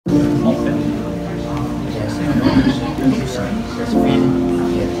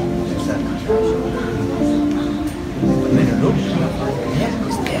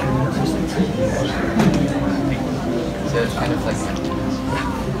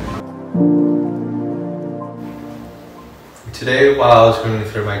Today, while I was going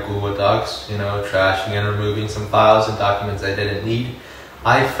through my Google Docs, trashing and removing some files and documents I didn't need,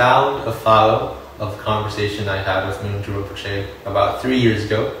 I found a file of a conversation I had with Mingyur Rinpoche about 3 years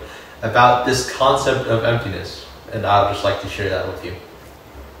ago about this concept of emptiness, and I would just like to share that with you.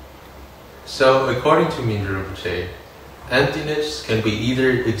 So, according to Mingyur Rinpoche, emptiness can be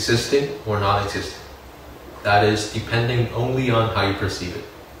either existing or non-existing. That is, depending only on how you perceive it.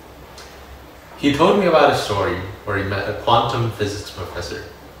 He told me about a story where he met a quantum physics professor,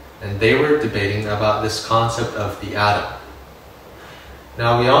 and they were debating about this concept of the atom.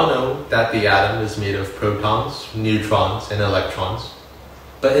 Now, we all know that the atom is made of protons, neutrons, and electrons,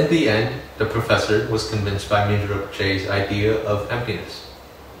 but in the end, the professor was convinced by Mingyur Rinpoche's idea of emptiness.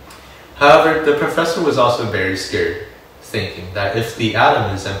 However, the professor was also very scared, thinking that if the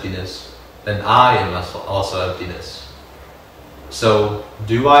atom is emptiness, then I am also emptiness. So,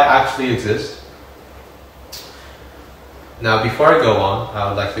 do I actually exist? Now, before I go on, I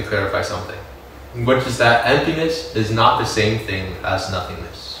would like to clarify something, which is that emptiness is not the same thing as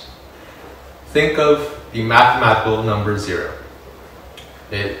nothingness. Think of the mathematical number 0.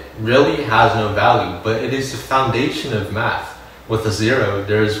 It really has no value, but it is the foundation of math. With a 0,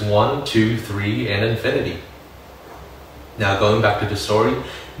 there is 1, 2, 3, and infinity. Now, going back to the story,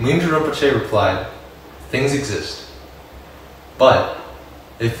 Mingyur Rinpoche replied, things exist. But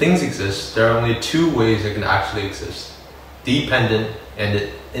if things exist, there are only 2 ways it can actually exist. Dependent and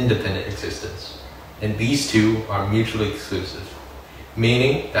independent existence. And these 2 are mutually exclusive,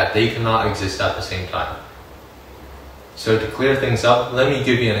 meaning that they cannot exist at the same time. So to clear things up, let me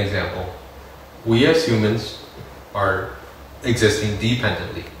give you an example. We as humans are existing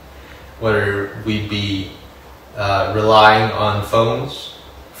dependently, whether we be relying on phones,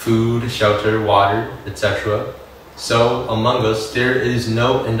 food, shelter, water, etc. So among us, there is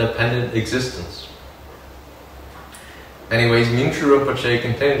no independent existence. Anyways, Mingyur Rinpoche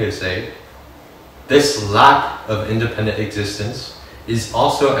continued to say, this lack of independent existence is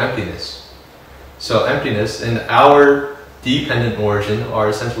also emptiness. So emptiness and our dependent origin are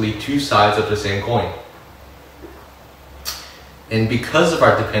essentially 2 sides of the same coin. And because of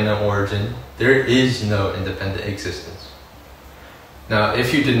our dependent origin, there is no independent existence. Now,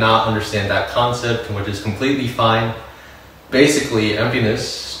 if you did not understand that concept, which is completely fine, basically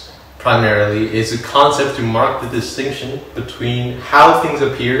emptiness primarily is a concept to mark the distinction between how things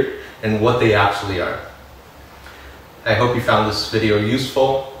appear and what they actually are. I hope you found this video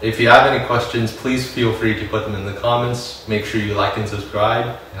useful. If you have any questions, please feel free to put them in the comments. Make sure you like and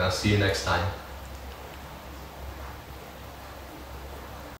subscribe, and I'll see you next time.